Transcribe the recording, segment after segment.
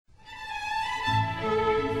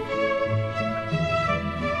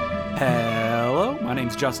Hello, my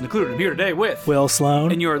name's Justin Decluder. I'm here today with Will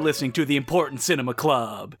Sloan. And you're listening to the Important Cinema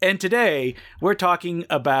Club. And today, we're talking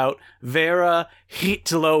about Věra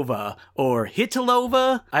Chytilová, or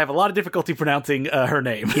Chytilova. I have a lot of difficulty pronouncing her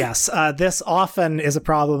name. Yes, this often is a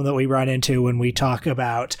problem that we run into when we talk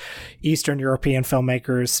about Eastern European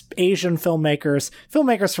filmmakers, Asian filmmakers,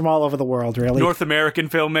 filmmakers from all over the world, really. North American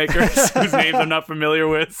filmmakers, whose names I'm not familiar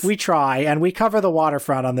with. We try, and we cover the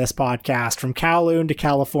waterfront on this podcast, from Kowloon to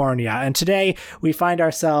California. And today, we find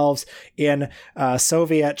ourselves in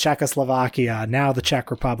Soviet Czechoslovakia, now the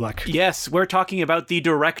Czech Republic. Yes, we're talking about the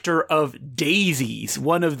director of Daisies,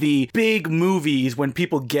 one of the big movies when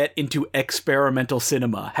people get into experimental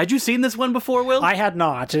cinema. Had you seen this one before, Will? I had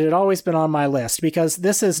not. It had always been on my list, because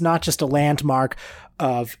this is not just a landmark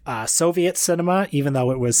of Soviet cinema, even though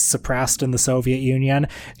it was suppressed in the Soviet Union.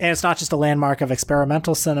 And it's not just a landmark of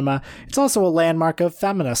experimental cinema, it's also a landmark of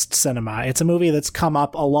feminist cinema. It's a movie that's come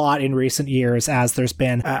up a lot in recent years as there's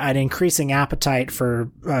been an increasing appetite for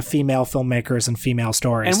female filmmakers and female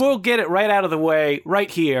stories. And we'll get it right out of the way right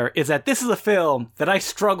here, is that this is a film that I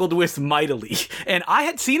struggled with mightily. And I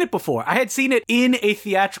had seen it before. I had seen it in a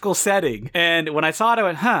theatrical setting. And when I saw it, I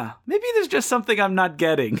went, maybe there's just something I'm not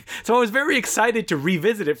getting. So I was very excited to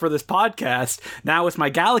revisit it for this podcast, now with my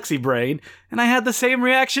galaxy brain, and I had the same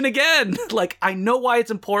reaction again. Like, I know why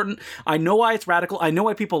it's important, I know why it's radical, I know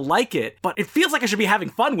why people like it, but it feels like I should be having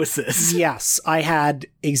fun with this. Yes, I had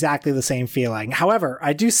exactly the same feeling. However,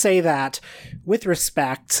 I do say that with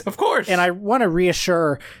respect. Of course. And I want to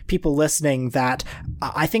reassure people listening that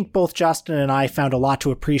I think both Justin and I found a lot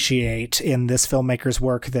to appreciate in this filmmaker's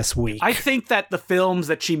work this week. I think that the films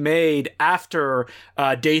that she made after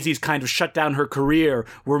Daisy's kind of shut down her career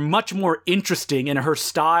were much more interesting, and her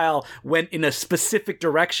style went in a specific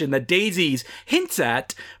direction that Daisy's hints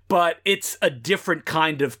at, but it's a different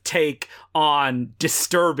kind of take on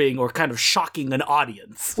disturbing or kind of shocking an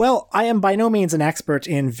audience. Well, I am by no means an expert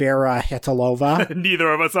in Věra Chytilová.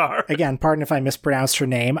 Neither of us are. Again, pardon if I mispronounced her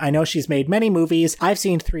name. I know she's made many movies. I've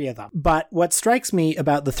seen 3 of them. But what strikes me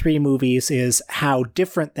about the 3 movies is how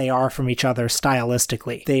different they are from each other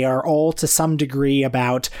stylistically. They are all to some degree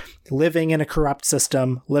about living in a corrupt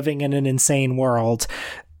system, living in an insane world.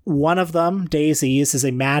 One of them, Daisies, is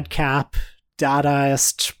a madcap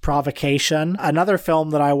Dadaist provocation. Another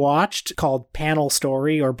film that I watched called Panel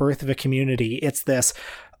Story, or Birth of a Community, it's this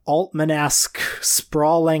Altman-esque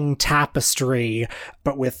sprawling tapestry,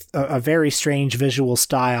 but with a very strange visual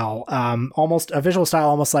style, almost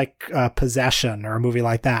like Possession or a movie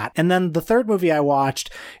like that. And then the third movie I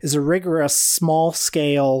watched is a rigorous,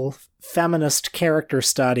 small-scale feminist character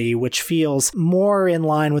study, which feels more in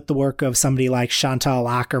line with the work of somebody like Chantal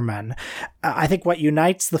Akerman. I think what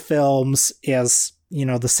unites the films is,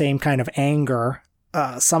 the same kind of anger,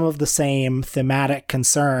 some of the same thematic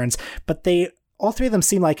concerns, but all 3 of them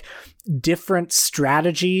seem like different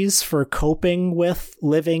strategies for coping with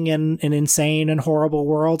living in an insane and horrible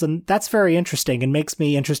world. And that's very interesting and makes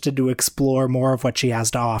me interested to explore more of what she has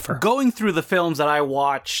to offer. Going through the films that I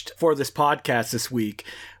watched for this podcast this week,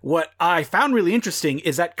 what I found really interesting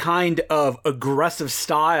is that kind of aggressive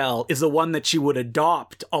style is the one that she would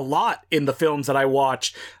adopt a lot in the films that I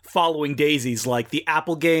watched following Daisies, like The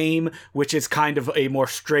Apple Game, which is kind of a more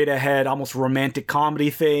straight ahead, almost romantic comedy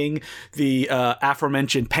thing, the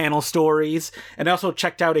aforementioned Panel Stories, and I also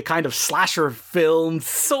checked out a kind of slasher film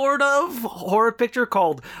sort of horror picture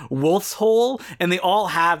called Wolf's Hole, and they all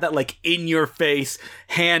have that like in-your-face,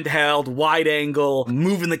 handheld, wide-angle,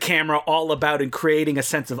 moving the camera all about and creating a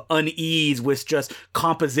sense of unease with just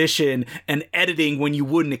composition and editing when you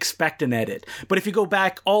wouldn't expect an edit. But if you go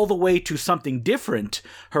back all the way to something different,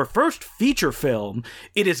 her first feature film,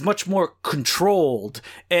 it is much more controlled,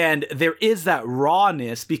 and there is that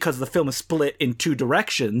rawness because the film is split in 2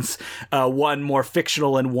 directions, one more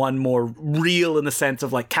fictional and one more real in the sense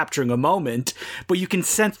of like capturing a moment. But you can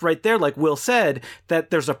sense right there, like Will said,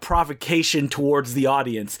 that there's a provocation towards the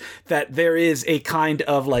audience, that there is a kind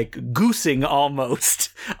of like goosing almost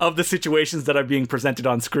of the situations that are being presented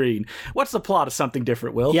on screen. What's the plot of Something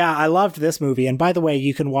Different, Will? Yeah, I loved this movie. And by the way,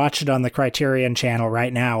 you can watch it on the Criterion channel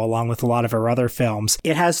right now, along with a lot of her other films.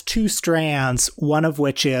 It has 2 strands, one of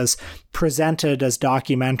which is presented as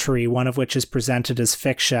documentary, one of which is presented as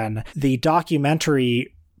fiction. The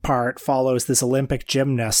documentary part follows this Olympic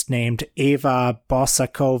gymnast named Eva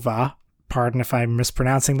Bosakova, pardon if I'm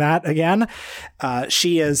mispronouncing that again.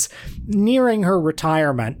 She is nearing her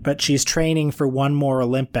retirement, but she's training for one more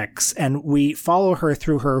Olympics, and we follow her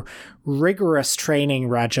through her rigorous training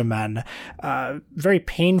regimen, very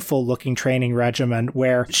painful looking training regimen,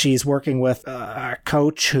 where she's working with a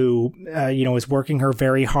coach who, is working her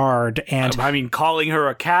very hard. And calling her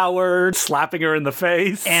a coward, slapping her in the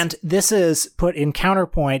face. And this is put in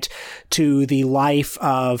counterpoint to the life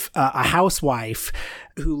of a housewife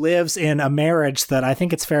who lives in a marriage that I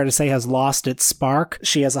think it's fair to say has lost its spark.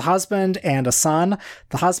 She has a husband and a son.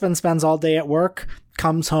 The husband spends all day at work,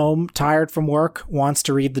 comes home tired from work, wants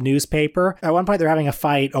to read the newspaper. At one point, they're having a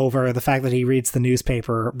fight over the fact that he reads the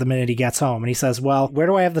newspaper the minute he gets home. And he says, well, where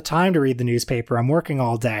do I have the time to read the newspaper? I'm working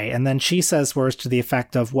all day. And then she says words to the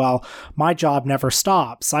effect of, well, my job never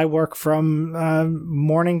stops. I work from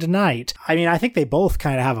morning to night. I think they both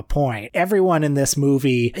kind of have a point. Everyone in this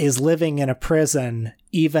movie is living in a prison,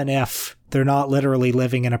 even if they're not literally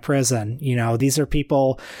living in a prison. These are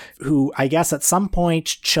people who I guess at some point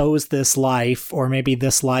chose this life, or maybe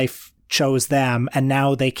this life chose them, and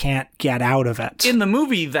now they can't get out of it. In the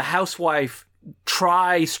movie, the housewife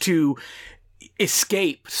tries to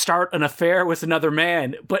escape, start an affair with another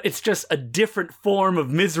man, but it's just a different form of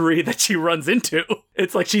misery that she runs into.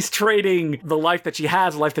 It's like she's trading the life that she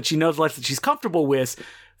has, the life that she knows, the life that she's comfortable with,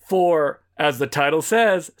 for, as the title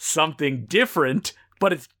says, something different,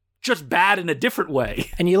 but it's just bad in a different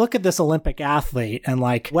way. And you look at this Olympic athlete and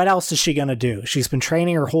what else is she going to do? She's been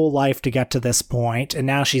training her whole life to get to this point, and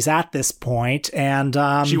now she's at this point, and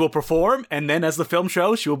she will perform, and then as the film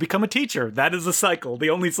shows, she will become a teacher. That is the cycle,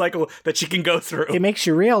 the only cycle that she can go through. It makes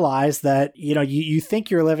you realize that, you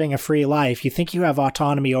think you're living a free life, you think you have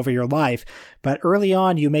autonomy over your life, but early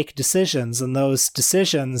on you make decisions, and those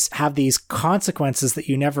decisions have these consequences that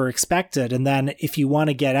you never expected, and then if you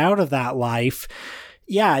want to get out of that life,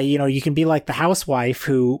 yeah, you can be like the housewife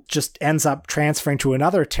who just ends up transferring to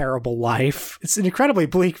another terrible life. It's an incredibly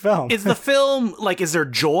bleak film. Is the film, is there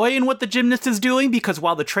joy in what the gymnast is doing? Because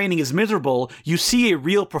while the training is miserable, you see a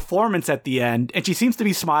real performance at the end, and she seems to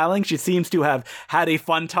be smiling. She seems to have had a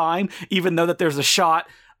fun time, even though that there's a shot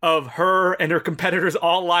of her and her competitors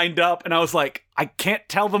all lined up, and I was like, I can't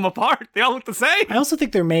tell them apart. They all look the same. I also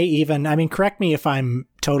think there may even, correct me if I'm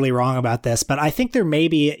totally wrong about this, but I think there may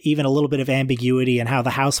be even a little bit of ambiguity in how the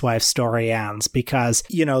housewife story ends, because,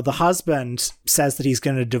 the husband says that he's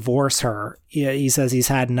going to divorce her. He says he's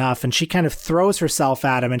had enough, and she kind of throws herself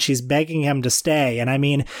at him, and she's begging him to stay.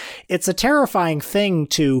 And it's a terrifying thing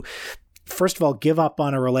to, first of all, give up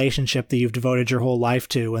on a relationship that you've devoted your whole life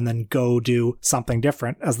to and then go do something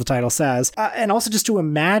different, as the title says. And also just to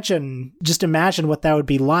imagine what that would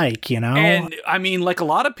be like, And like a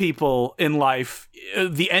lot of people in life,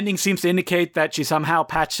 the ending seems to indicate that she somehow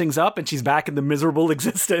patched things up and she's back in the miserable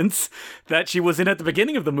existence that she was in at the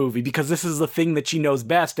beginning of the movie, because this is the thing that she knows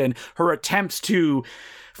best, and her attempts to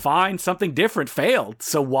find something different failed,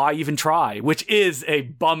 so why even try? Which is a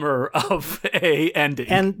bummer of a ending.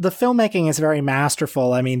 And the filmmaking is very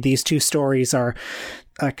masterful. These two stories are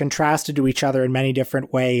contrasted to each other in many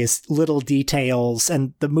different ways, little details,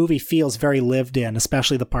 and the movie feels very lived in,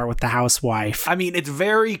 especially the part with the housewife. It's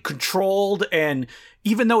very controlled, and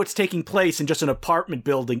even though it's taking place in just an apartment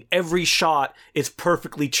building, every shot is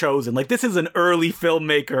perfectly chosen. This is an early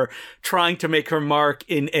filmmaker trying to make her mark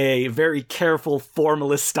in a very careful,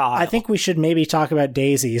 formalist style. I think we should maybe talk about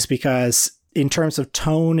Daisies, because in terms of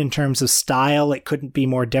tone, in terms of style, it couldn't be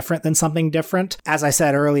more different than something different. As I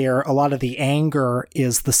said earlier, a lot of the anger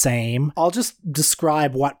is the same. I'll just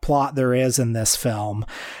describe what plot there is in this film.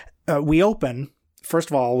 We open, first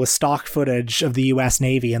of all, with stock footage of the U.S.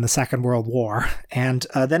 Navy in the Second World War. And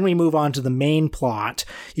then we move on to the main plot.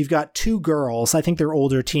 You've got two girls. I think they're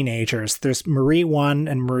older teenagers. There's Marie 1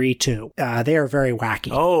 and Marie 2. They are very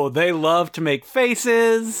wacky. Oh, they love to make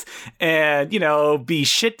faces and, be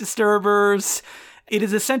shit disturbers. It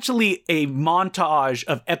is essentially a montage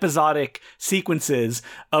of episodic sequences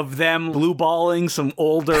of them blue-balling some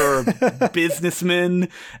older businessmen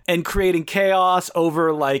and creating chaos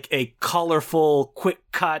over a colorful,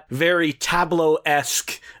 quick-cut, very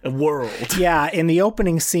tableau-esque world. Yeah, in the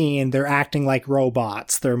opening scene, they're acting like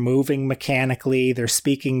robots. They're moving mechanically, they're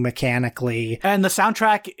speaking mechanically. And the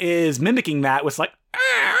soundtrack is mimicking that with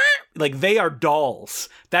Like, they are dolls.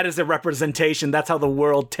 That is a representation. That's how the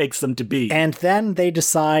world takes them to be. And then they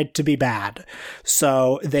decide to be bad.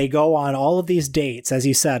 So they go on all of these dates, as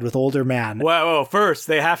you said, with older men. Well, first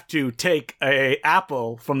they have to take a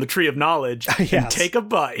apple from the tree of knowledge and take a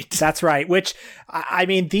bite. That's right. Which, I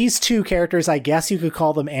mean, these two characters, I guess you could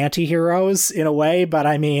call them anti-heroes in a way, but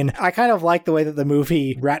I mean, I kind of like the way that the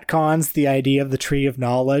movie retcons the idea of the tree of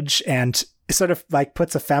knowledge and sort of like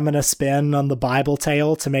puts a feminist spin on the Bible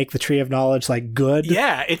tale to make the tree of knowledge like good.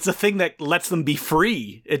 Yeah, it's a thing that lets them be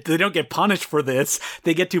free. They don't get punished for this.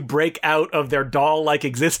 They get to break out of their doll-like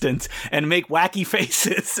existence and make wacky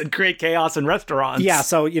faces and create chaos in restaurants. Yeah,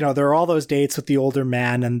 so, you know, there are all those dates with the older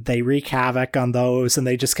men and they wreak havoc on those and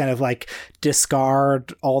they just kind of like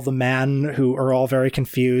discard all the men who are all very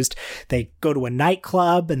confused. They go to a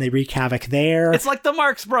nightclub and they wreak havoc there. It's like the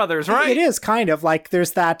Marx Brothers, right? It is kind of like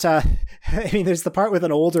there's that I mean, there's the part with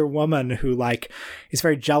an older woman who, like, is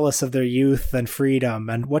very jealous of their youth and freedom.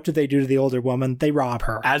 And what do they do to the older woman? They rob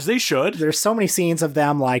her. As they should. There's so many scenes of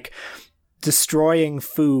them, like, destroying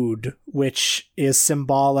food, which is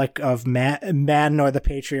symbolic of men or the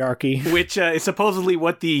patriarchy. Which is supposedly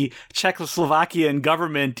what the Czechoslovakian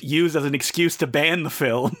government used as an excuse to ban the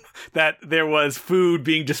film, that there was food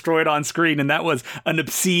being destroyed on screen, and that was an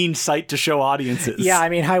obscene sight to show audiences. Yeah, I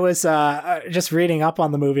mean, I was just reading up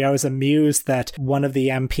on the movie, I was amused that one of the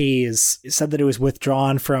MPs said that it was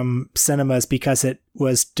withdrawn from cinemas because it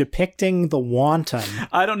was depicting the wanton.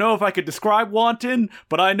 I don't know if I could describe wanton,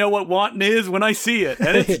 but I know what wanton is when I see it,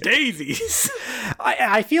 and it's daisies.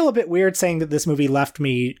 I feel a bit weird saying that this movie left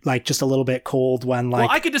me like just a little bit cold when like...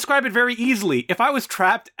 Well, I could describe it very easily. If I was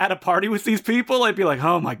trapped at a party with these people, I'd be like,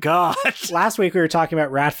 oh my gosh. Last week we were talking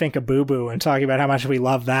about Ratfinka Boo Boo and talking about how much we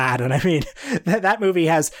love that, and I mean, that movie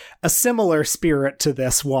has a similar spirit to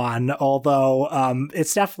this one, although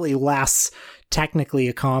it's definitely less technically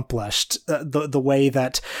accomplished. The way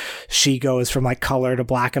that she goes from like color to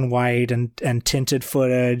black and white and tinted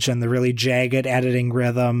footage and the really jagged editing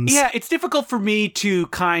rhythms. Yeah, it's difficult for me to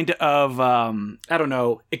kind of, I don't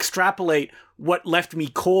know, extrapolate what left me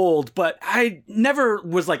cold, but I never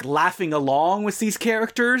was like laughing along with these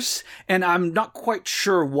characters, and I'm not quite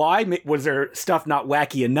sure why. Was there stuff not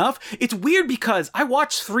wacky enough? It's weird because I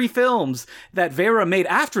watched 3 films that Věra made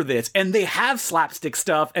after this, and they have slapstick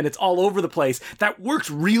stuff, and it's all over the place. That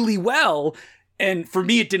works really well. And for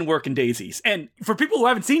me, it didn't work in Daisies. And for people who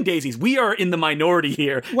haven't seen Daisies, we are in the minority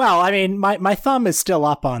here. Well, I mean, my thumb is still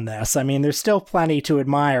up on this. I mean, there's still plenty to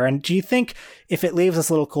admire. And do you think if it leaves us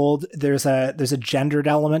a little cold, there's a gendered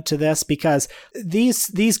element to this? Because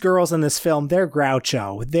these girls in this film, they're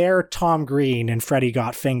Groucho. They're Tom Green and Freddy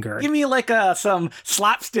Got Fingered. Give me like some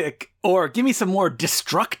slapstick, or give me some more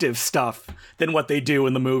destructive stuff than what they do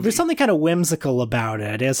in the movie. There's something kind of whimsical about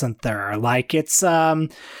it, isn't there? Like it's not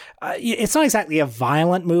exactly a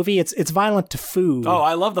violent movie. It's violent to food. Oh,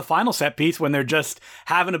 I love the final set piece when they're just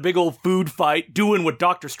having a big old food fight, doing what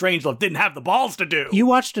Dr. Strangelove didn't have the balls to do. You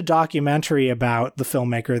watched a documentary about the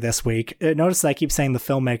filmmaker this week. Notice that I keep saying the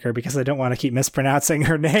filmmaker because I don't want to keep mispronouncing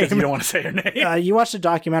her name. Because you don't want to say her name. You watched a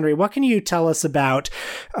documentary. What can you tell us about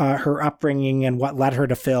her upbringing and what led her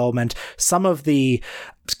to film and some of the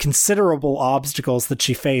considerable obstacles that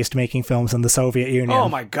she faced making films in the Soviet Union? Oh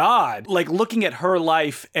my God. Like looking at her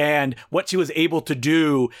life and what she was able to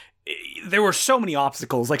do, there were so many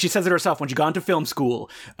obstacles. Like she says it herself, when she got into film school,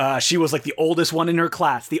 she was like the oldest one in her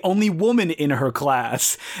class, the only woman in her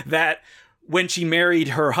class, that when she married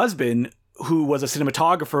her husband, who was a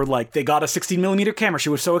cinematographer, like they got a 16mm camera. She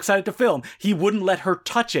was so excited to film. He wouldn't let her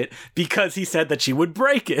touch it because he said that she would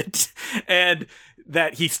break it. And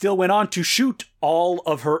that he still went on to shoot all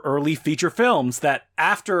of her early feature films, that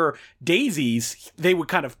after Daisies, they would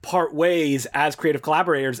kind of part ways as creative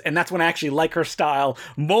collaborators. And that's when I actually like her style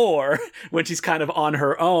more, when she's kind of on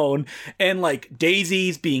her own. And like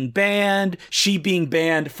Daisies being banned, she being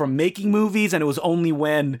banned from making movies. And it was only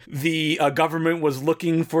when the government was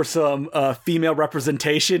looking for some female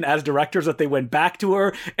representation as directors that they went back to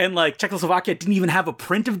her. And like Czechoslovakia didn't even have a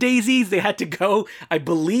print of Daisies. They had to go, I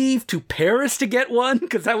believe, to Paris to get one,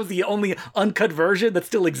 because that was the only uncut version that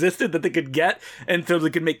still existed that they could get, and so they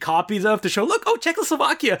could make copies of to show, look, oh,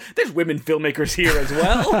 Czechoslovakia, there's women filmmakers here as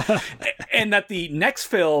well. And that the next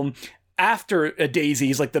film after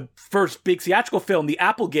Daisies, like the first big theatrical film, The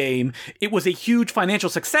Apple Game, it was a huge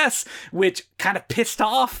financial success, which kind of pissed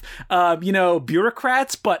off,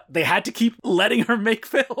 bureaucrats, but they had to keep letting her make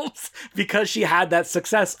films because she had that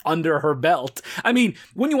success under her belt. I mean,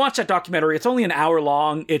 when you watch that documentary, it's only an hour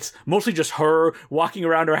long. It's mostly just her walking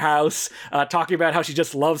around her house, talking about how she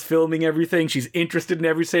just loves filming everything. She's interested in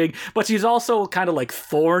everything, but she's also kind of like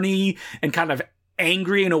thorny and kind of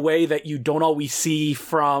angry in a way that you don't always see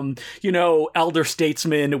from, elder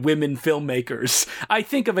statesmen, women filmmakers. I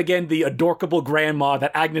think of, again, the adorkable grandma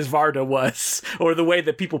that Agnes Varda was, or the way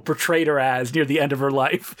that people portrayed her as near the end of her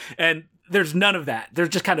life. And there's none of that. They're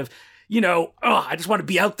just kind of, I just want to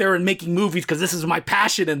be out there and making movies because this is my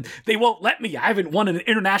passion and they won't let me. I haven't won an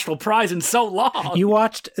international prize in so long. You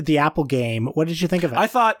watched The Apple Game. What did you think of it? I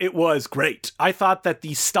thought it was great. I thought that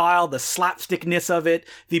the style, the slapstickness of it,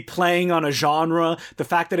 the playing on a genre, the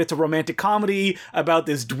fact that it's a romantic comedy about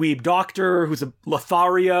this dweeb doctor who's a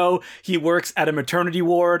Lothario. He works at a maternity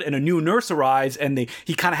ward and a new nurse arrives and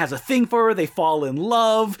he kind of has a thing for her. They fall in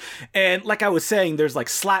love. And like I was saying, there's like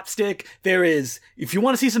slapstick. There is, if you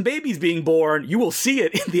want to see some babies being born, you will see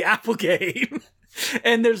it in The Apple Game.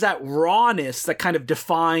 And there's that rawness that kind of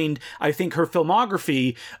defined, I think, her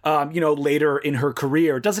filmography, later in her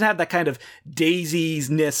career. It doesn't have that kind of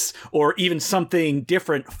daisies-ness or even something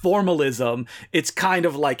different, formalism. It's kind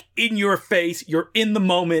of like in your face, you're in the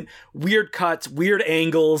moment, weird cuts, weird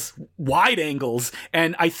angles, wide angles.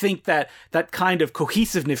 And I think that kind of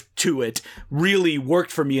cohesiveness to it really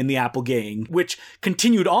worked for me in The Apple Game, which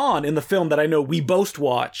continued on in the film that I know we both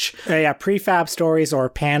watch. Prefab Stories or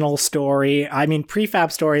Panel Story. I mean,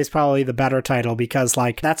 Prefab Story is probably the better title because,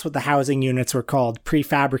 that's what the housing units were called,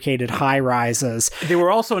 prefabricated high-rises. They were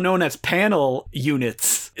also known as panel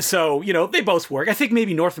units. So, they both work. I think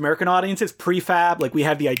maybe North American audiences, prefab, we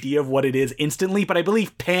have the idea of what it is instantly, but I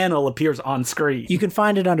believe panel appears on screen. You can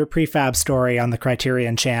find it under Prefab Story on the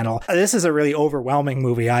Criterion Channel. This is a really overwhelming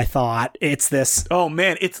movie, I thought. It's this... Oh,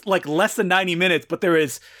 man, it's less than 90 minutes, but there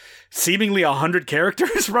is seemingly 100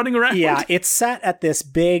 characters running around. Yeah, it's set at this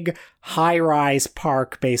big high-rise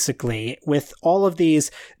park, basically, with all of these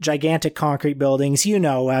gigantic concrete buildings,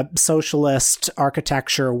 socialist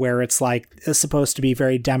architecture where it's supposed to be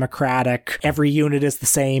very democratic. Every unit is the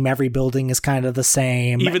same. Every building is kind of the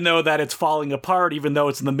same. Even though that it's falling apart, even though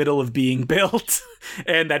it's in the middle of being built,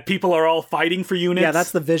 and that people are all fighting for units. Yeah,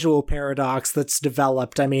 that's the visual paradox that's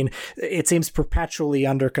developed. I mean, it seems perpetually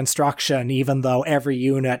under construction, even though every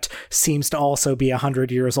unit seems to also be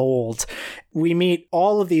 100 years old. We meet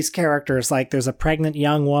all of these characters, there's a pregnant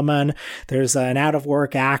young woman, there's an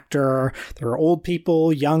out-of-work actor, there are old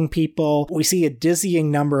people, young people. We see a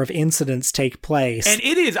dizzying number of incidents take place. And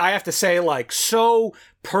it is, I have to say, so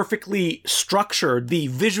perfectly structured, the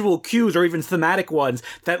visual cues or even thematic ones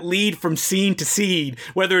that lead from scene to scene,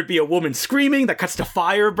 whether it be a woman screaming that cuts to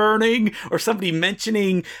fire burning or somebody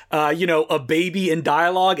mentioning, a baby in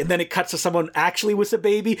dialogue, and then it cuts to someone actually with a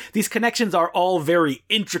baby. These connections are all very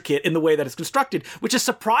intricate in the way that it's constructed, which is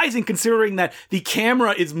surprising considering that the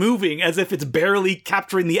camera is moving as if it's barely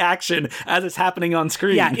capturing the action as it's happening on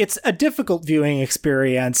screen. Yeah, it's a difficult viewing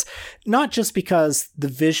experience, not just because the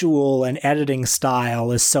visual and editing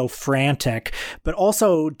style is so frantic, but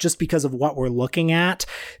also just because of what we're looking at.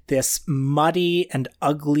 This muddy and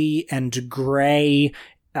ugly and gray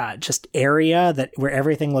just area where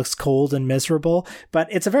everything looks cold and miserable. But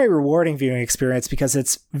it's a very rewarding viewing experience because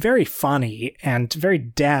it's very funny and very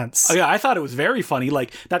dense. Oh yeah, I thought it was very funny.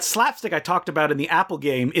 That slapstick I talked about in The Apple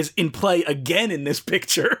Game is in play again in this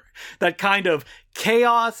picture. That kind of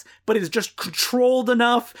chaos, but it's just controlled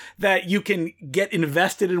enough that you can get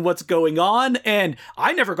invested in what's going on. And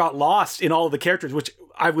I never got lost in all of the characters, which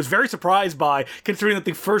I was very surprised by, considering that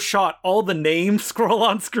the first shot, all the names scroll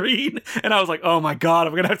on screen. And I was like, oh my God,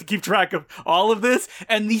 I'm going to have to keep track of all of this.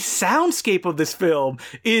 And the soundscape of this film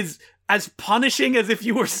is as punishing as if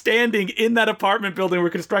you were standing in that apartment building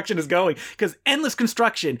where construction is going. Because endless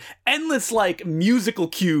construction, endless musical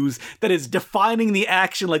cues that is defining the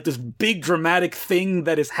action, this big dramatic thing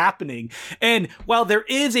that is happening. And while there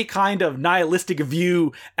is a kind of nihilistic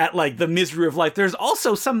view at the misery of life, there's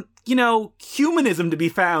also some humanism to be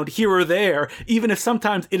found here or there, even if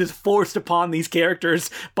sometimes it is forced upon these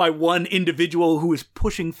characters by one individual who is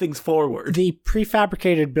pushing things forward. The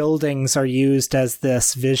prefabricated buildings are used as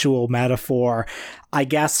this visual metaphor, I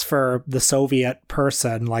guess, for the Soviet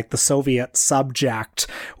person, the Soviet subject,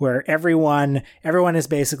 where everyone is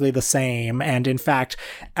basically the same. And in fact,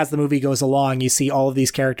 as the movie goes along, you see all of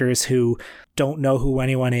these characters who don't know who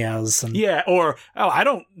anyone is. And yeah, or, I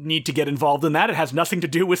don't need to get involved in that. It has nothing to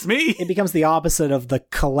do with me. It becomes the opposite of the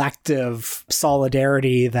collective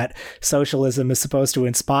solidarity that socialism is supposed to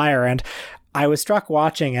inspire. And I was struck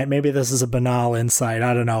watching it. Maybe this is a banal insight,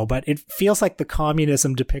 I don't know, but it feels like the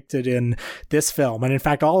communism depicted in this film, and in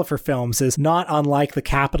fact all of her films, is not unlike the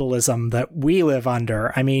capitalism that we live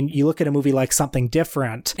under. I mean, you look at a movie like Something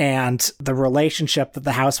Different, and the relationship that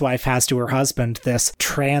the housewife has to her husband, this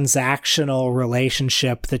transactional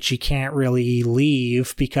relationship that she can't really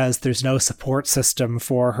leave because there's no support system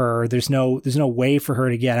for her, there's no way for her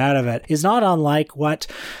to get out of it, is not unlike what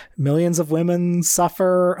millions of women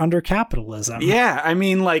suffer under capitalism. Yeah, I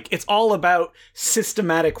mean, like, it's all about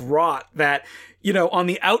systematic rot that, you know, on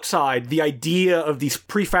the outside, the idea of these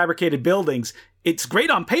prefabricated buildings, it's great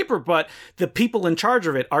on paper, but the people in charge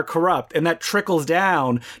of it are corrupt, and that trickles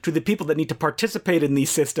down to the people that need to participate in these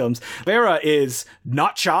systems. Vera is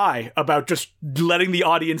not shy about just letting the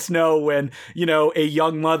audience know when, you know, a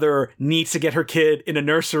young mother needs to get her kid in a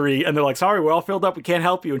nursery, and they're like, sorry, we're all filled up, we can't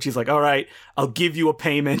help you. And she's like, all right, I'll give you a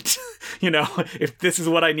payment. You know, if this is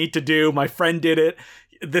what I need to do, my friend did it.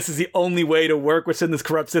 This is the only way to work within this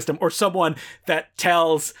corrupt system. Or someone that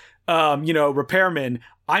tells, repairmen,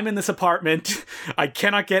 I'm in this apartment. I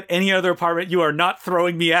cannot get any other apartment. You are not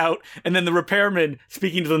throwing me out. And then the repairmen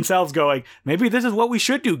speaking to themselves going, maybe this is what we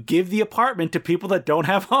should do. Give the apartment to people that don't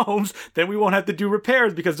have homes. Then we won't have to do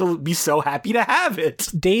repairs because they'll be so happy to have it.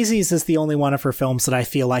 Daisies is the only one of her films that I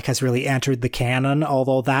feel like has really entered the canon,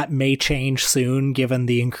 although that may change soon given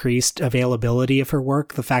the increased availability of her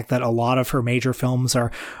work. The fact that a lot of her major films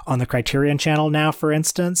are on the Criterion Channel now, for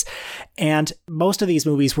instance. And most of these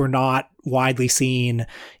movies were not widely seen,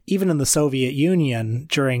 even in the Soviet Union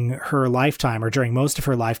during her lifetime, or during most of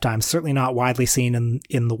her lifetime, certainly not widely seen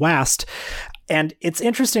in the West. And it's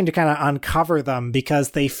interesting to kind of uncover them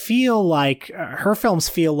because they feel like, her films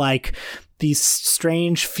feel like these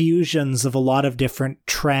strange fusions of a lot of different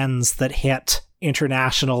trends that hit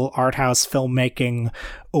international art house filmmaking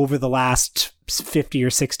over the last 50 or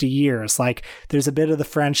 60 years. Like, there's a bit of the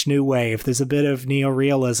French New Wave, there's a bit of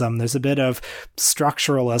neorealism, there's a bit of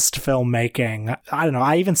structuralist filmmaking. I don't know,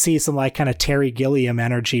 I even see some like kind of Terry Gilliam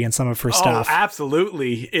energy in some of her stuff. Oh,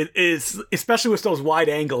 absolutely. It is, especially with those wide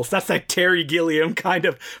angles. That's that Terry Gilliam kind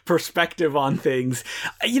of perspective on things.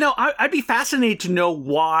 You know, I'd be fascinated to know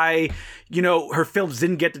why, you know, her films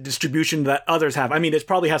didn't get the distribution that others have. I mean, it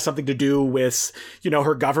probably has something to do with, you know,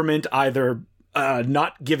 her government either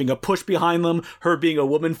not giving a push behind them, her being a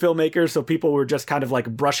woman filmmaker, so people were just kind of like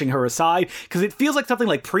brushing her aside, because it feels like something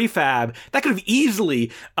like prefab that could have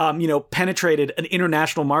easily penetrated an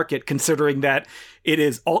international market, considering that it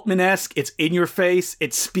is Altman-esque, it's in your face,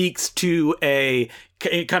 it speaks to a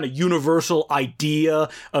kind of universal idea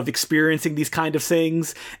of experiencing these kind of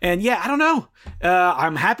things. And yeah, I don't know.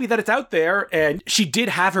 I'm happy that it's out there, and she did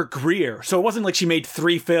have her career. So it wasn't like she made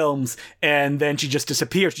 3 films and then she just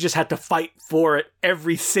disappeared. She just had to fight for it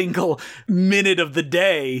every single minute of the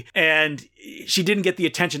day. And she didn't get the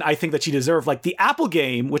attention I think that she deserved. Like The Apple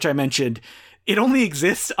Game, which I mentioned, it only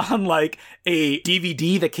exists on like a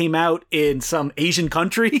DVD that came out in some Asian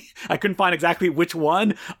country. I couldn't find exactly which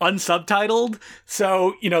one, unsubtitled.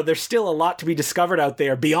 So, you know, there's still a lot to be discovered out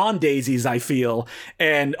there beyond Daisies, I feel.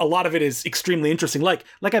 And a lot of it is extremely interesting. Like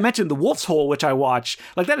I mentioned, The Wolf's Hole, which I watched,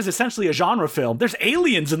 like that is essentially a genre film. There's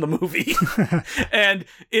aliens in the movie. And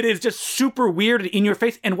it is just super weird and in your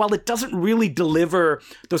face. And while it doesn't really deliver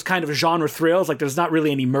those kind of genre thrills, like there's not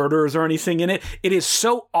really any murders or anything in it, it is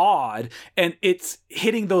so odd. And it's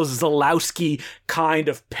hitting those Zalowski kind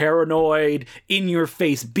of paranoid,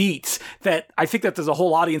 in-your-face beats that I think that there's a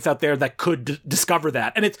whole audience out there that could discover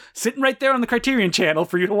that. And it's sitting right there on the Criterion Channel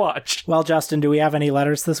for you to watch. Well, Justin, do we have any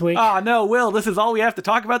letters this week? No, Will, this is all we have to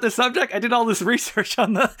talk about this subject. I did all this research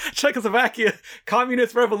on the Czechoslovakia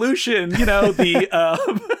communist revolution, you know, the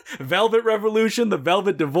Velvet Revolution, the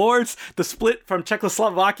Velvet Divorce, the split from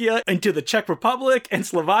Czechoslovakia into the Czech Republic and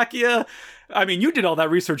Slovakia. I mean, you did all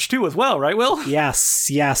that research too as well, right, Will?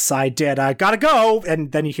 Yes, I did. I gotta go.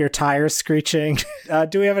 And then you hear tires screeching.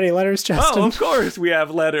 Do we have any letters, Justin? Oh, of course we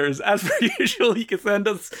have letters. As per usual, you can send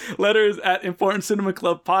us letters at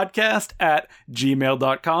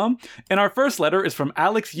importantcinemaclubpodcast@gmail.com. And our first letter is from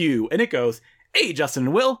Alex Yu, and it goes, "Hey, Justin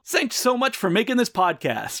and Will, thanks so much for making this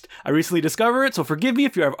podcast. I recently discovered it, so forgive me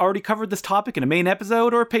if you have already covered this topic in a main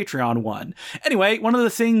episode or a Patreon one. Anyway, one of the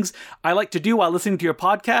things I like to do while listening to your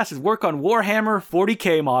podcast is work on Warhammer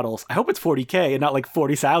 40K models. I hope it's 40K and not like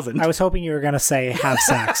 40,000. I was hoping you were going to say have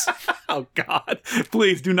sex. Oh, God.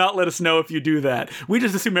 Please do not let us know if you do that. We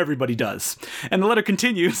just assume everybody does." And the letter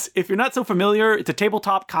continues, "If you're not so familiar, it's a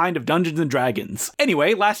tabletop kind of Dungeons & Dragons.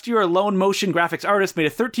 Anyway, last year a lone motion graphics artist made a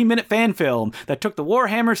 13-minute fan film that took the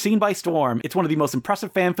Warhammer scene by storm. It's one of the most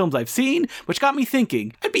impressive fan films I've seen, which got me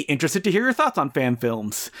thinking. I'd be interested to hear your thoughts on fan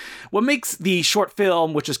films. What makes the short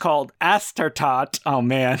film, which is called Astartat, oh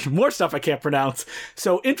man, more stuff I can't pronounce,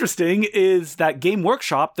 so interesting is that Game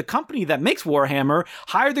Workshop, the company that makes Warhammer,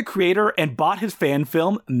 hired the creator and bought his fan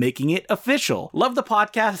film, making it official. Love the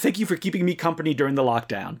podcast. Thank you for keeping me company during the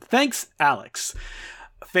lockdown. Thanks, Alex.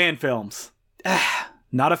 Fan films.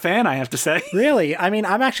 Not a fan, I have to say. Really? I mean,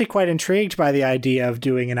 I'm actually quite intrigued by the idea of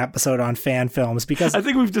doing an episode on fan films because I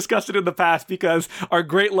think we've discussed it in the past because our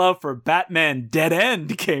great love for Batman Dead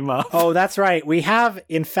End came up. Oh, that's right. We have,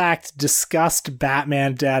 in fact, discussed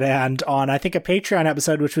Batman Dead End on, I think, a Patreon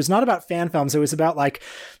episode, which was not about fan films. It was about, like,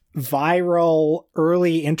 viral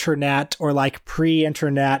early internet or like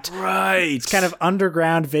pre-internet kind of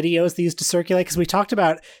underground videos that used to circulate, because we talked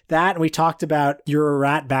about that and we talked about You're a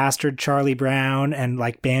Rat Bastard, Charlie Brown, and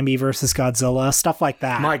like Bambi versus Godzilla, stuff like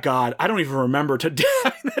that. My God, I don't even remember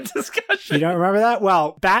that discussion. You don't remember that?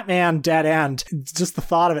 Well, Batman Dead End, just the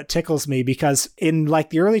thought of it tickles me, because in like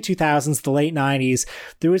the early 2000s, the late 90s,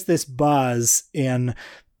 there was this buzz in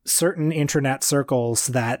certain internet circles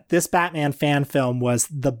that this Batman fan film was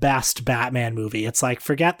the best Batman movie. It's like,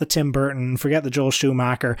 forget the Tim Burton, forget the Joel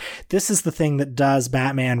Schumacher. This is the thing that does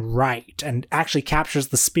Batman right and actually captures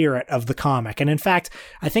the spirit of the comic. And in fact,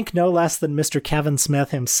 I think no less than Mr. Kevin Smith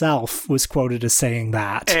himself was quoted as saying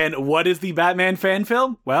that. And what is the Batman fan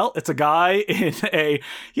film? Well, it's a guy in a,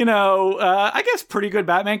 I guess pretty good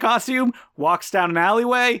Batman costume, walks down an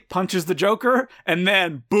alleyway, punches the Joker, and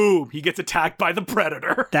then boom, he gets attacked by the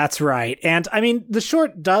Predator. That's right. And I mean, the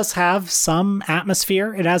short does have some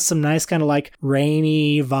atmosphere. It has some nice kind of like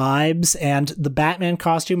rainy vibes, and the Batman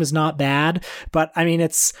costume is not bad, but I mean,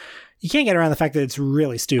 you can't get around the fact that it's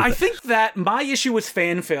really stupid. I think that my issue with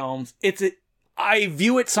fan films, I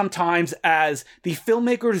view it sometimes as the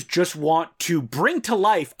filmmakers just want to bring to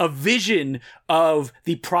life a vision of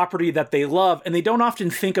the property that they love, and they don't often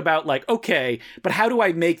think about like, okay, but how do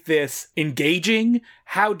I make this engaging?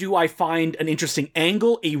 How do I find an interesting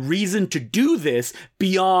angle, a reason to do this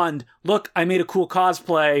beyond, look, I made a cool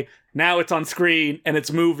cosplay, now it's on screen and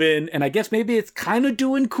it's moving, and I guess maybe it's kind of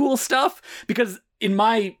doing cool stuff? Because in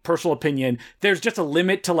my personal opinion, there's just a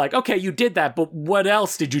limit to like, okay, you did that, but what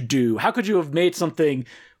else did you do? How could you have made something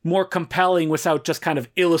more compelling without just kind of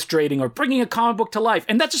illustrating or bringing a comic book to life?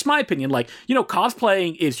 And that's just my opinion. Like,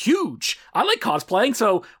 cosplaying is huge. I like cosplaying,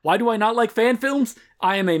 so why do I not like fan films?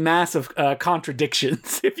 I am a mass of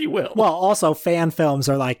contradictions, if you will. Well, also, fan films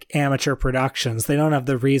are like amateur productions. They don't have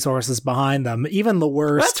the resources behind them. Even the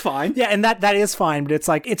worst. That's fine. Yeah, and that is fine, but it's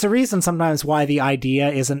like, it's a reason sometimes why the idea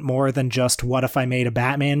isn't more than just, what if I made a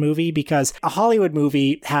Batman movie? Because a Hollywood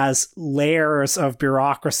movie has layers of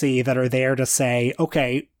bureaucracy that are there to say,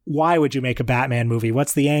 okay, why would you make a Batman movie?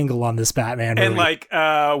 What's the angle on this Batman movie? And like,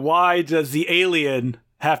 why does the alien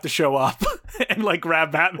have to show up and like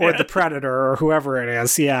grab Batman? Or the Predator or whoever it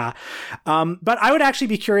is, yeah. But I would actually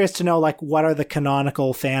be curious to know, like, what are the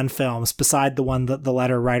canonical fan films beside the one that the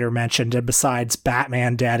letter writer mentioned, and besides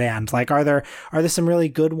Batman Dead End? Like, are there some really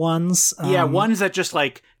good ones? Yeah, ones that just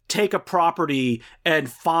like take a property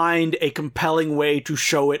and find a compelling way to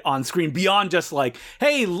show it on screen beyond just like,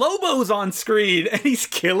 hey, Lobo's on screen and he's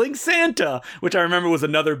killing Santa, which I remember was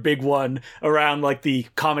another big one around like the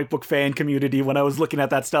comic book fan community when I was looking at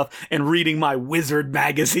that stuff and reading my Wizard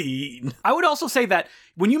magazine. I would also say that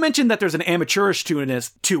when you mentioned that there's an amateurish to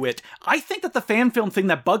it, I think that the fan film thing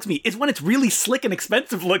that bugs me is when it's really slick and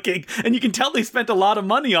expensive looking and you can tell they spent a lot of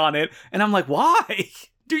money on it. And I'm like, why?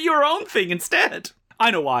 Do your own thing instead. I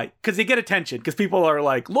know why, because they get attention, because people are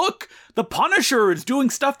like, look, the Punisher is doing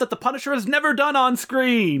stuff that the Punisher has never done on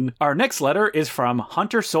screen. Our next letter is from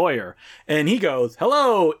Hunter Sawyer, and he goes,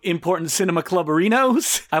 hello, important cinema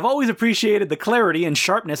clubberinos. I've always appreciated the clarity and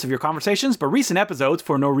sharpness of your conversations, but recent episodes,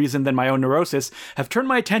 for no reason than my own neurosis, have turned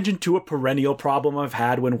my attention to a perennial problem I've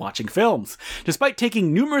had when watching films. Despite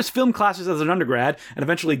taking numerous film classes as an undergrad, and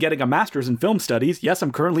eventually getting a master's in film studies, yes,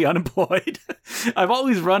 I'm currently unemployed, I've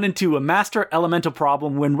always run into a master elemental problem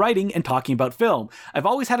when writing and talking about film. I've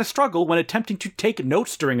always had a struggle when attempting to take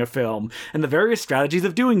notes during a film, and the various strategies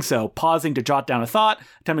of doing so, pausing to jot down a thought,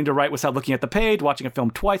 attempting to write without looking at the page, watching a film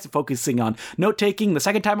twice and focusing on note-taking the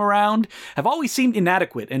second time around, have always seemed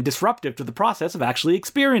inadequate and disruptive to the process of actually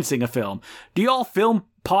experiencing a film. Do y'all film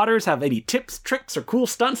potters have any tips, tricks, or cool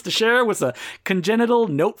stunts to share with a congenital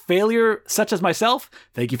note failure such as myself?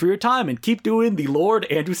 Thank you for your time and keep doing the Lord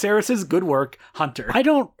Andrew Sarris's good work, Hunter. I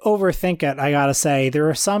don't overthink it, I gotta say. There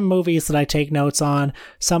are some movies that I take notes on,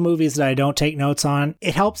 some movies that I don't take notes on.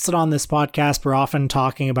 It helps that on this podcast we're often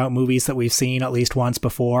talking about movies that we've seen at least once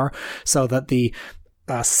before, so that the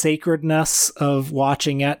sacredness of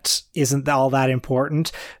watching it isn't all that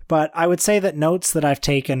important. But I would say that notes that I've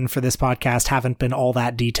taken for this podcast haven't been all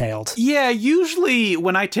that detailed. Yeah, usually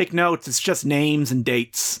when I take notes, it's just names and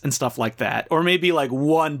dates and stuff like that. Or maybe like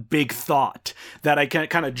one big thought that I can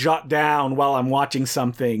kind of jot down while I'm watching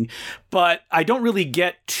something. But I don't really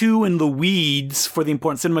get too in the weeds for the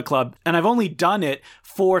Important Cinema Club. And I've only done it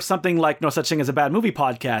for something like No Such Thing as a Bad Movie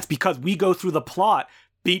podcast, because we go through the plot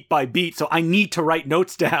beat by beat. So I need to write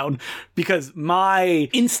notes down, because my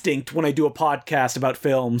instinct when I do a podcast about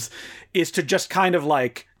films is to just kind of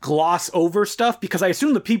like gloss over stuff, because I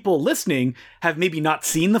assume the people listening have maybe not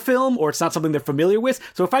seen the film, or it's not something they're familiar with.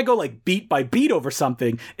 So if I go like beat by beat over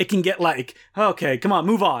something, it can get like, okay, come on,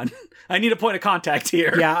 move on. I need a point of contact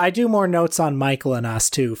here. Yeah, I do more notes on Michael and us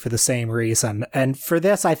too for the same reason. And for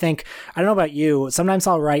this, I think, I don't know about you, sometimes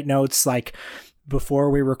I'll write notes like before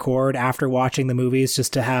we record, after watching the movies,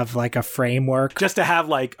 just to have like a framework. Just to have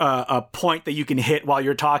like a point that you can hit while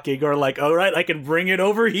you're talking, or like, all right, I can bring it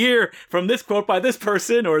over here from this quote by this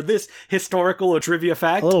person, or this historical or trivia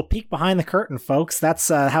fact. A little peek behind the curtain, folks. That's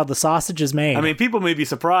how the sausage is made. I mean, people may be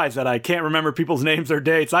surprised that I can't remember people's names or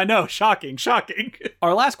dates. I know, shocking.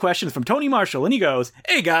 Our last question is from Tony Marshall, and he goes,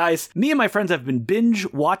 "Hey guys, me and my friends have been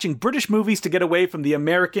binge watching British movies to get away from the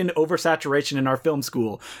American oversaturation in our film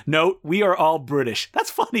school. Note, we are all British." That's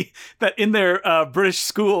funny that in their British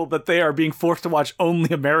school that they are being forced to watch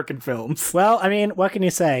only American films. Well, I mean, what can you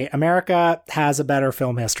say? America has a better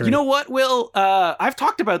film history. You know what, Will? I've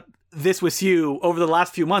talked about this with you over the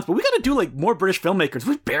last few months, but we got to do like more British filmmakers.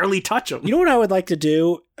 We barely touch them. You know what I would like to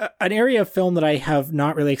do? An area of film that I have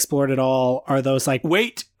not really explored at all are those like...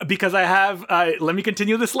 Wait, because I have... let me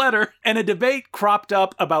continue this letter. And a debate cropped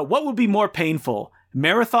up about what would be more painful: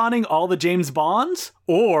 marathoning all the James Bonds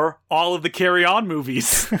or all of the Carry On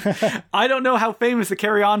movies. I don't know how famous the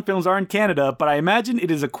Carry On films are in Canada, but I imagine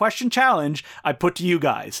it is a question challenge I put to you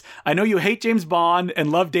guys. I know you hate James Bond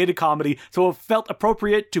and love dated comedy, so it felt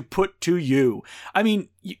appropriate to put to you. I mean,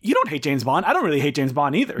 you don't hate James Bond. I don't really hate James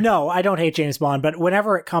Bond either. No, I don't hate James Bond, but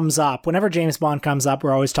whenever it comes up, whenever James Bond comes up,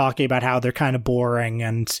 we're always talking about how they're kind of boring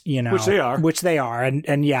and, you know... Which they are.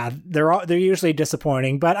 And yeah, they're usually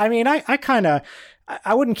disappointing. But I mean,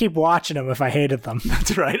 I wouldn't keep watching them if I hated them.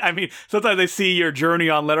 That's right. I mean, sometimes I see your journey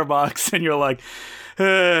on Letterboxd and you're like,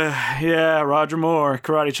 yeah, Roger Moore,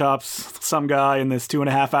 karate chops some guy in this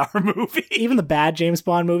 2.5-hour movie. Even the bad James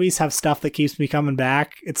Bond movies have stuff that keeps me coming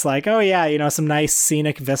back. It's like, oh yeah, you know, some nice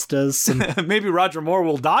scenic vistas. And... Maybe Roger Moore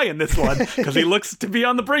will die in this one because he looks to be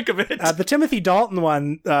on the brink of it. The Timothy Dalton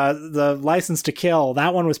one, the License to Kill,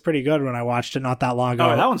 that one was pretty good when I watched it not that long ago.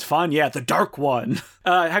 Oh, that one's fun. Yeah, the dark one.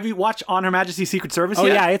 Have you watched On Her Majesty's Secret Service yet? Oh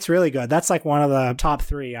yeah, it's really good. That's like one of the top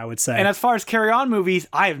 3, I would say. And as far as Carry On movies,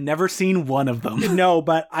 I have never seen one of them. No,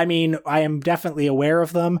 but I mean, I am definitely aware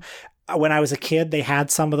of them. When I was a kid, they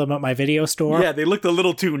had some of them at my video store. Yeah, they looked a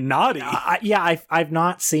little too naughty. I've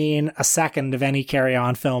not seen a second of any Carry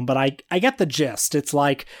On film, but I get the gist. It's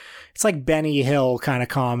like Benny Hill kind of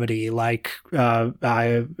comedy, like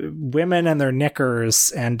women and their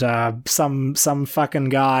knickers, and some fucking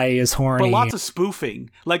guy is horny. But lots of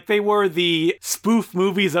spoofing. Like they were the spoof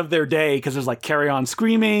movies of their day, because there's like Carry On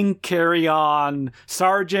Screaming, Carry On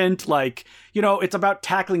Sergeant, like... You know, it's about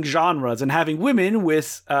tackling genres and having women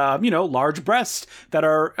with, large breasts that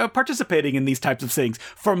are participating in these types of things,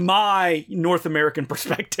 from my North American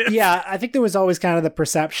perspective. Yeah, I think there was always kind of the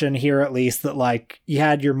perception here, at least, that, like, you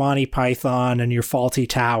had your Monty Python and your Fawlty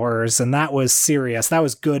Towers, and that was serious. That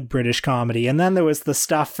was good British comedy. And then there was the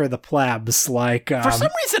stuff for the plebs, like... For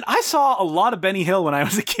some reason, I saw a lot of Benny Hill when I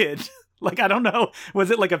was a kid. Like, I don't know,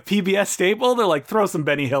 was it like a PBS staple? They're like, throw some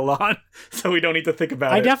Benny Hill on, so we don't need to think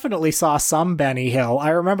about it. I definitely saw some Benny Hill. I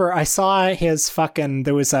remember I saw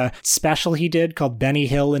there was a special he did called Benny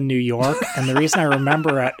Hill in New York, and the reason I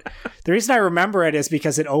remember it is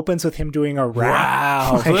because it opens with him doing a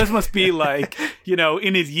rap. Wow. Like, so this must be like,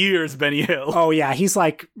 in his years, Benny Hill. Oh yeah, he's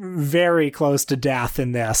like very close to death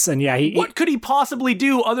in this, and yeah, what could he possibly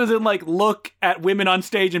do other than like look at women on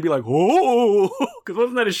stage and be like, oh, because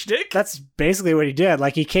wasn't that a shtick? That's basically what he did.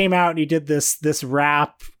 Like, he came out and he did this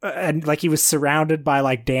rap, and like he was surrounded by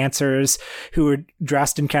like dancers who were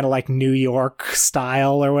dressed in kind of like New York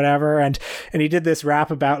style or whatever, and he did this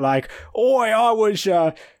rap about like, oi, I was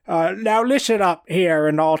now listen up here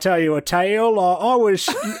and I'll tell you a tale. I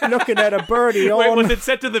was looking at a birdie on... Wait, was it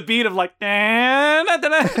set to the beat of like...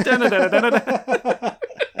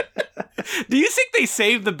 Do you think they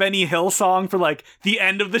saved the Benny Hill song for like the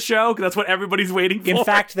end of the show? Because that's what everybody's waiting for. In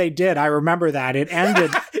fact, they did. I remember that. It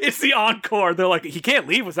ended. It's the encore. They're like, he can't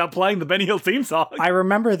leave without playing the Benny Hill theme song. I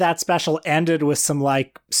remember that special ended with some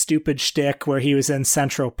like stupid shtick where he was in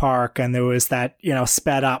Central Park and there was that,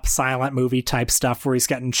 sped up silent movie type stuff where he's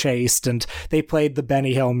getting chased and they played the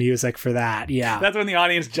Benny Hill music for that. Yeah. That's when the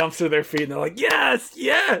audience jumps to their feet and they're like, yes,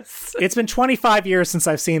 yes. It's been 25 years since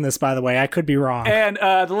I've seen this, by the way. I could be wrong. And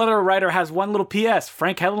the letter writer has one little PS.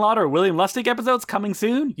 Frank Henenlotter or William Lustig episodes coming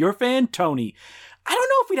soon. Your fan, Tony. I don't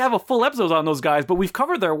know if we'd have a full episode on those guys, but we've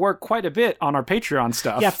covered their work quite a bit on our Patreon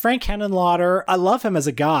stuff. Yeah, Frank Henenlotter, I love him as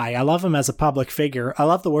a guy. I love him as a public figure. I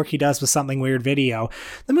love the work he does with Something Weird Video.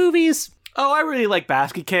 The movies... Oh, I really like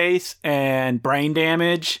Basket Case and Brain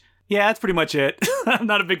Damage. Yeah, that's pretty much it. I'm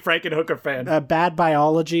not a big Frankenhooker fan. Bad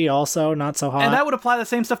Biology also, not so hot. And that would apply the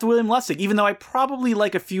same stuff to William Lustig, even though I probably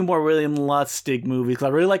like a few more William Lustig movies. Because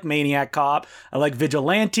I really like Maniac Cop. I like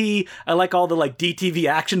Vigilante. I like all the DTV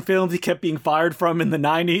action films he kept being fired from in the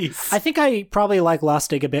 90s. I think I probably like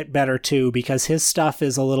Lustig a bit better, too, because his stuff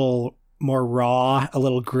is a little more raw, a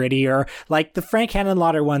little grittier. Like the Frank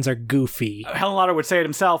Henenlotter ones are goofy. Henenlotter would say it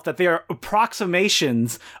himself that they are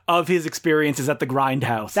approximations of his experiences at the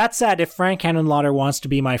Grindhouse. That said, if Frank Henenlotter wants to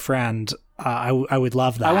be my friend, I would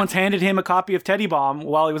love that. I once handed him a copy of Teddy Bomb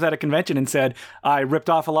while he was at a convention and said, I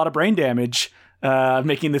ripped off a lot of Brain Damage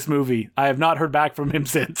making this movie. I have not heard back from him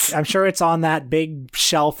since. I'm sure it's on that big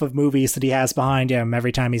shelf of movies that he has behind him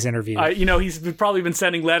every time he's interviewed. He's probably been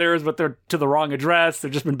sending letters, but they're to the wrong address.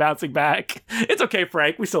 They've just been bouncing back. It's okay,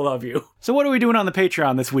 Frank. We still love you. So what are we doing on the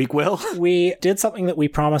Patreon this week, Will? We did something that we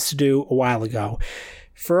promised to do a while ago.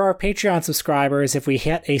 For our Patreon subscribers, if we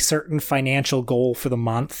hit a certain financial goal for the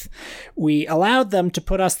month, we allowed them to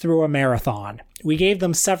put us through a marathon. We gave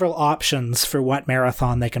them several options for what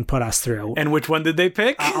marathon they can put us through. And which one did they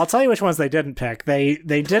pick? I'll tell you which ones they didn't pick. They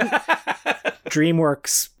didn't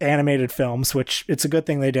DreamWorks animated films, which it's a good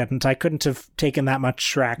thing they didn't. I couldn't have taken that much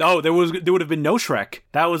Shrek. No, there would have been no Shrek.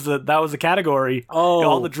 That was the category. Oh,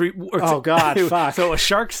 all the DreamWorks. Oh God, fuck. So a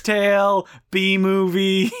Shark's Tale, B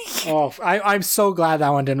movie. Oh, I'm so glad that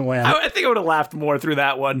one didn't win. I think I would have laughed more through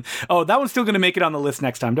that one. Oh, that one's still going to make it on the list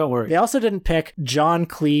next time. Don't worry. They also didn't pick John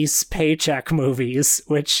Cleese paycheck movies,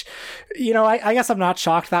 which, I guess I'm not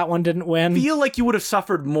shocked that one didn't win. I feel like you would have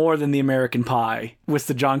suffered more than the American Pie with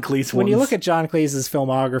the John Cleese ones. When you look at John Cleese's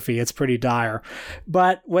filmography, it's pretty dire.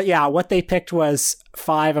 But what they picked was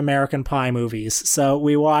 5 American Pie movies. So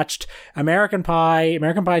we watched American Pie,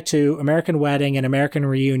 American Pie 2, American Wedding, and American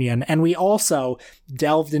Reunion. And we also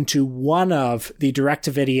delved into one of the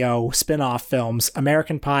direct-to-video spin-off films,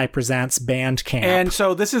 American Pie Presents Band Camp. And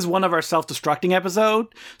so this is one of our self-destructing episode.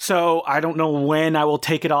 So I don't know when I will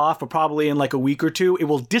take it off, but probably in like a week or two. It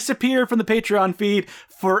will disappear from the Patreon feed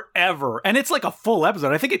forever. And it's like a full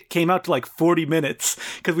episode. I think it came out to like 40 minutes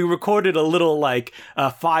because we recorded a little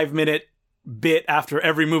 5-minute bit after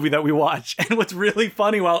every movie that we watch. And what's really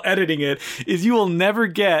funny while editing it is you will never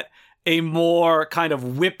get a more kind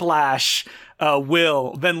of whiplash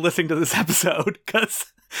Will than listening to this episode,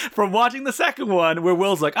 because from watching the second one where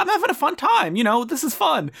Will's like, I'm having a fun time, this is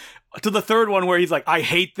fun, to the third one where he's like, I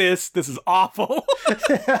hate this is awful.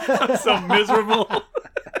 I'm so miserable.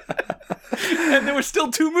 And there were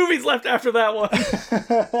still 2 movies left after that one.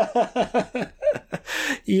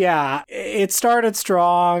 Yeah, it started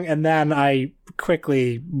strong, and then I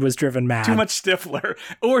quickly was driven mad. Too much Stifler,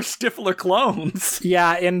 or Stifler clones.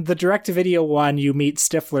 Yeah, in the direct-to-video one, you meet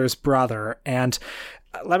Stifler's brother, and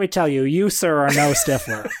let me tell you, you, sir, are no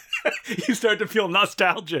Stifler. You start to feel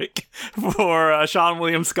nostalgic for Sean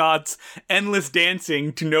William Scott's endless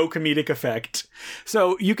dancing to no comedic effect.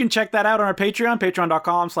 So you can check that out on our Patreon,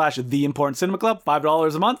 patreon.com/TheImportantCinemaClub,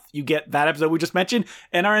 $5 a month. You get that episode we just mentioned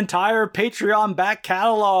and our entire Patreon back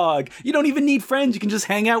catalog. You don't even need friends. You can just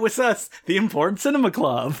hang out with us, The Important Cinema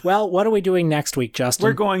Club. Well, what are we doing next week, Justin?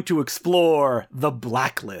 We're going to explore The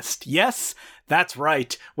Blacklist. Yes, that's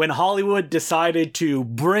right. When Hollywood decided to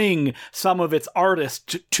bring some of its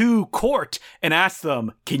artists to court and ask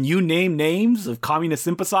them, can you name names of communist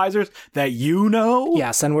sympathizers that you know?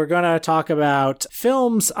 Yes, and we're going to talk about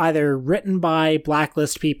films either written by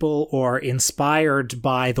Blacklist people or inspired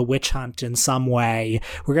by the witch hunt in some way.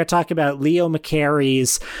 We're going to talk about Leo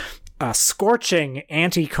McCarey's scorching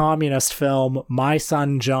anti-communist film, My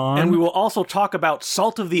Son John. And we will also talk about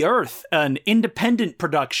Salt of the Earth, an independent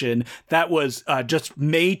production that was just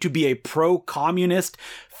made to be a pro-communist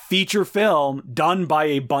feature film done by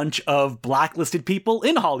a bunch of blacklisted people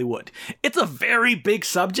in Hollywood. It's a very big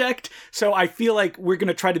subject, so I feel like we're going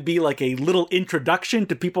to try to be like a little introduction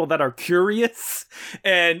to people that are curious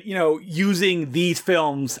and, using these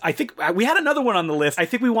films. I think we had another one on the list. I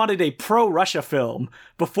think we wanted a pro-Russia film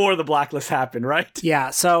before the blacklist happened, right? Yeah,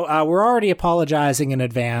 so we're already apologizing in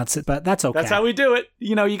advance, but that's okay. That's how we do it.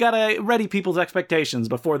 You gotta ready people's expectations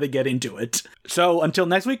before they get into it. So until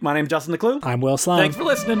next week, my name's Justin DeClue. I'm Will Sloan. Thanks for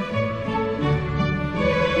listening.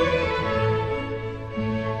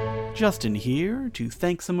 Justin here to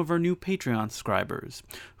thank some of our new Patreon subscribers,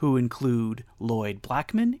 who include Lloyd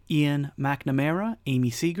Blackman, Ian McNamara, Amy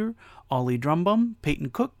Seeger, Ollie Drumbum, Peyton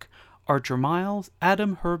Cook, Archer Miles,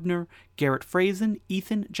 Adam Herbner, Garrett Frazen,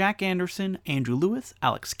 Ethan, Jack Anderson, Andrew Lewis,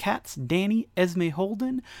 Alex Katz, Danny, Esme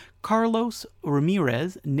Holden, Carlos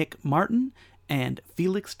Ramirez, Nick Martin, and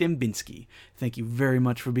Felix Dembinski. Thank you very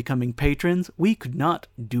much for becoming patrons. We could not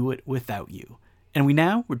do it without you. And we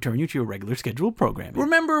now return you to your regular scheduled programming.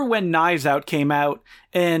 Remember when Knives Out came out,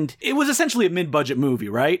 and it was essentially a mid-budget movie,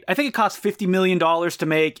 right? I think it cost $50 million to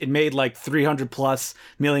make. It made like $300+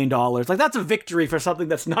 million. Like, that's a victory for something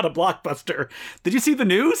that's not a blockbuster. Did you see the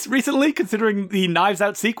news recently, considering the Knives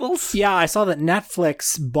Out sequels? Yeah, I saw that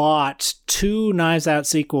Netflix bought 2 Knives Out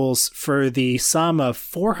sequels for the sum of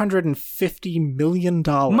 $450 million.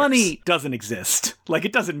 Money doesn't exist. Like,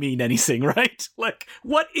 it doesn't mean anything, right? Like,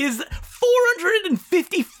 what is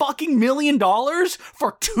 $450 fucking million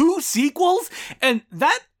for 2 sequels? And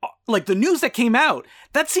that, like, the news that came out,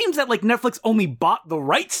 that seems that, like, Netflix only bought the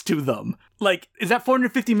rights to them. Like, is that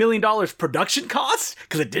 $450 million production cost?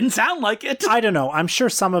 Because it didn't sound like it. I don't know. I'm sure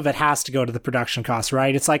some of it has to go to the production cost,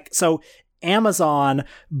 right? It's like, so Amazon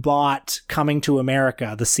bought Coming to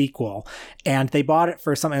America, the sequel, and they bought it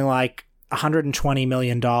for something like $120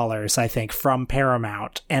 million, I think, from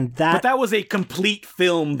Paramount. But that was a complete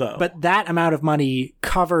film, though. But that amount of money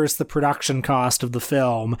covers the production cost of the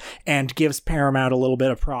film and gives Paramount a little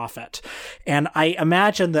bit of profit. And I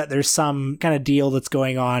imagine that there's some kind of deal that's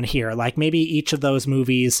going on here. Like, maybe each of those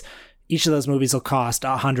movies will cost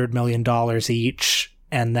 $100 million each.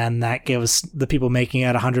 And then that gives the people making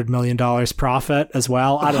it $100 million profit as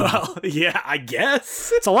well. I don't know. Yeah, I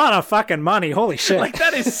guess. It's a lot of fucking money. Holy shit. Like,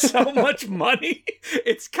 that is so much money.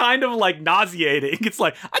 It's kind of like nauseating. It's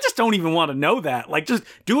like, I just don't even want to know that. Like, just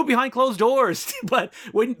do it behind closed doors. But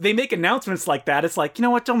when they make announcements like that, it's like, you know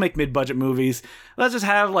what? Don't make mid-budget movies. Let's just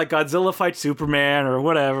have like Godzilla fight Superman or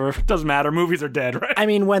whatever. Doesn't matter. Movies are dead, right? I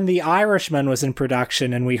mean, when The Irishman was in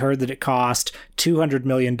production and we heard that it cost $200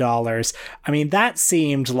 million, I mean, that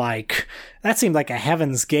seemed like a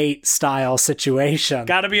Heaven's Gate style situation.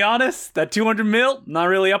 Gotta be honest, that 200 mil, not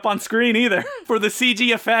really up on screen either. For the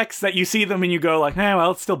CG effects that you see them and you go like,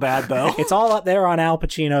 well, it's still bad though. It's all up there on Al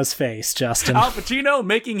Pacino's face, Justin. Al Pacino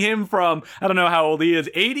making him from, I don't know how old he is,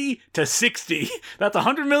 80 to 60. That's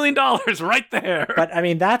 $100 million right there. But I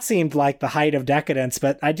mean, that seemed like the height of decadence,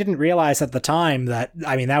 but I didn't realize at the time that,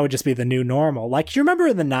 I mean, that would just be the new normal. Like, do you remember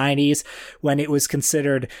in the 90s when it was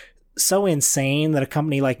considered so insane that a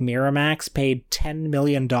company like Miramax paid $10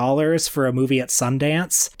 million for a movie at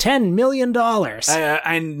Sundance? $10 million!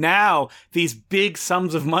 And now these big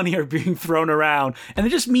sums of money are being thrown around, and it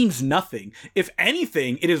just means nothing. If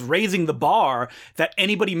anything, it is raising the bar that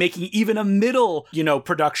anybody making even a middle,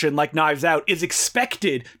 production like Knives Out is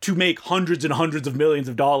expected to make hundreds and hundreds of millions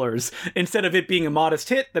of dollars, instead of it being a modest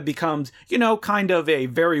hit that becomes, kind of a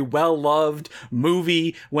very well-loved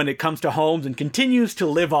movie when it comes to homes and continues to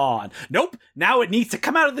live on. Nope. Now it needs to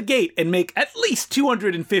come out of the gate and make at least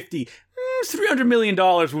 $300 million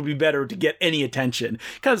would be better to get any attention.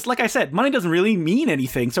 Because, like I said, money doesn't really mean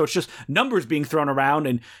anything. So it's just numbers being thrown around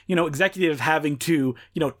and, executives having to,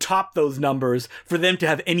 top those numbers for them to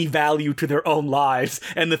have any value to their own lives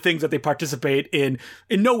and the things that they participate in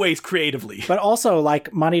no ways creatively. But also,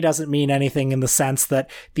 like, money doesn't mean anything in the sense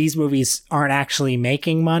that these movies aren't actually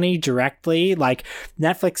making money directly. Like,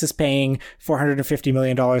 Netflix is paying $450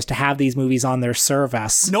 million to have these movies on their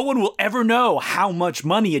service. No one will ever know how much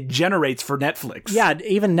money it generates for Netflix. Yeah,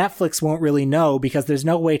 even Netflix won't really know because there's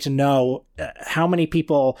no way to know how many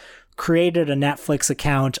people created a Netflix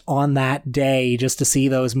account on that day just to see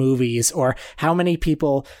those movies, or how many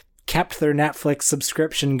people kept their Netflix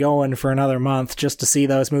subscription going for another month just to see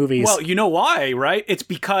those movies. Well, you know why, right? It's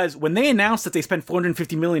because when they announced that they spent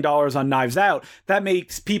 $450 million on Knives Out, that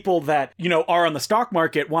makes people that, are on the stock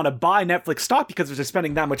market want to buy Netflix stock because they're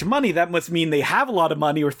spending that much money. That must mean they have a lot of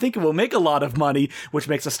money or think it will make a lot of money, which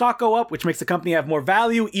makes the stock go up, which makes the company have more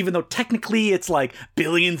value, even though technically it's like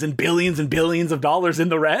billions and billions and billions of dollars in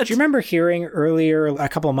the red. Do you remember hearing earlier, a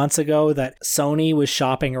couple of months ago, that Sony was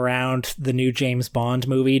shopping around the new James Bond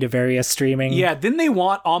movie to various streaming? Yeah, didn't they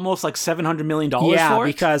want almost like $700 million for it? Yeah,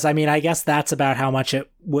 because, I guess that's about how much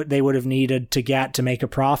they would have needed to get to make a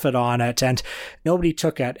profit on it, and nobody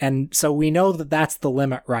took it. And so we know that that's the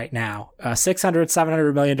limit right now.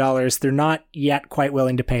 $600-700 million, they're not yet quite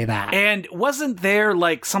willing to pay that. And wasn't there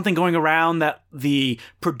like something going around that the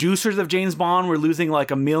producers of James Bond were losing like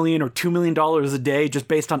 $1 million or $2 million a day just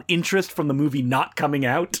based on interest from the movie not coming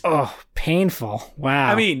out? Oh, painful.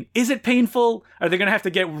 Wow. Is it painful? Are they going to have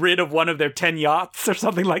to get rid of one of their 10 yachts or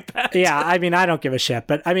something like that? Yeah, I don't give a shit.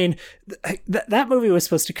 But that movie was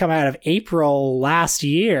supposed to come out of April last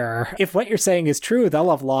year. If what you're saying is true,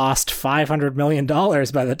 they'll have lost $500 million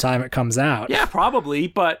by the time it comes out. Yeah, probably.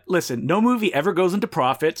 But listen, no movie ever goes into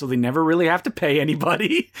profit, so they never really have to pay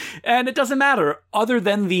anybody. And it doesn't matter other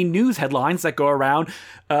than the news headlines that go around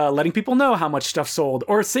letting people know how much stuff sold,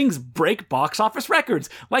 or things break box office records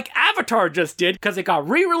like Avatar just did because it got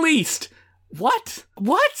re-released. What?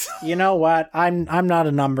 You know what? I'm not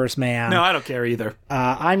a numbers man. No, I don't care either.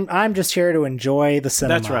 I'm just here to enjoy the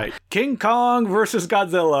cinema. That's right. King Kong versus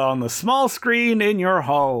Godzilla on the small screen in your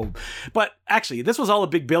home. But actually, this was all a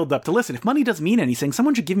big build-up to, listen, if money doesn't mean anything,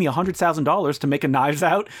 someone should give me $100,000 to make a Knives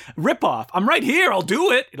Out ripoff. I'm right here. I'll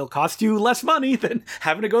do it. It'll cost you less money than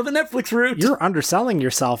having to go the Netflix route. You're underselling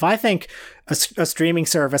yourself. I think a streaming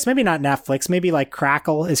service, maybe not Netflix, maybe like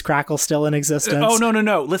Crackle. Is Crackle still in existence? Oh,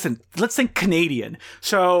 no. Listen, let's think Canadian.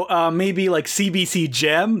 So maybe like CBC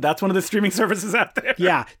Gem. That's one of the streaming services out there.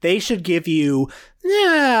 Yeah, they should give you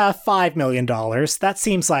 $5 million. That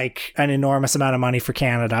seems like an enormous amount of money for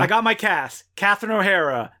Canada. I got my cast. Catherine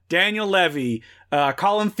O'Hara, Daniel Levy,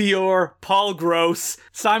 Colin Feore, Paul Gross,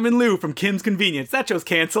 Simon Liu from Kim's Convenience. That show's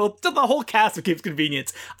canceled. The whole cast of Kim's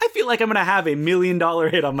Convenience. I feel like I'm going to have $1 million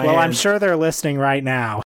hit on my hands. Well, I'm sure they're listening right now.